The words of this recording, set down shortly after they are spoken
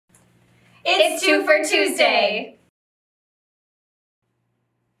It's Two for Tuesday.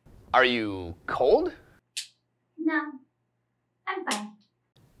 Are you cold? No, I'm fine.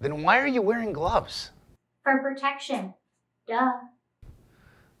 Then why are you wearing gloves? For protection. Duh.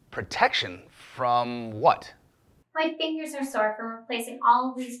 Protection from what? My fingers are sore from replacing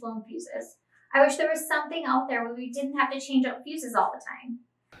all of these blown fuses. I wish there was something out there where we didn't have to change out fuses all the time.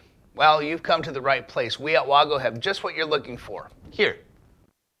 Well, you've come to the right place. We at WAGO have just what you're looking for. Here.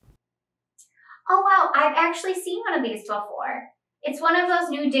 Oh wow, I've actually seen one of these before. It's one of those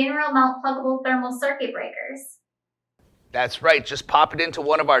new general mount pluggable thermal circuit breakers. That's right, just pop it into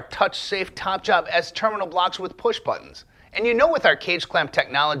one of our touch-safe TOBJOB S terminal blocks with push buttons. And you know with our cage clamp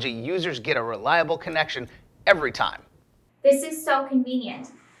technology, users get a reliable connection every time. This is so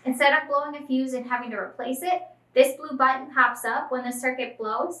convenient. Instead of blowing a fuse and having to replace it, this blue button pops up when the circuit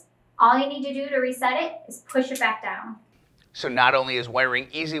blows. All you need to do to reset it is push it back down. So not only is wiring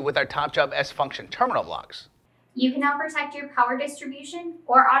easy with our TOBJOB S function terminal blocks, you can now protect your power distribution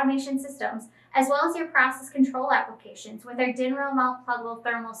or automation systems, as well as your process control applications with our general mount pluggable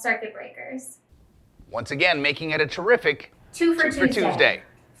thermal circuit breakers. Once again, making it a terrific Two for Tuesday.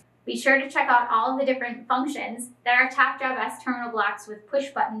 Be sure to check out all of the different functions that our TOBJOB S terminal blocks with push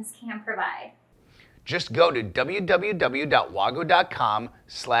buttons can provide. Just go to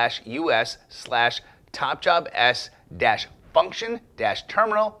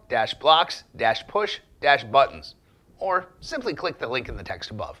or simply click the link in the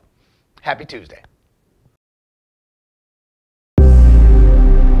text above. Happy Tuesday.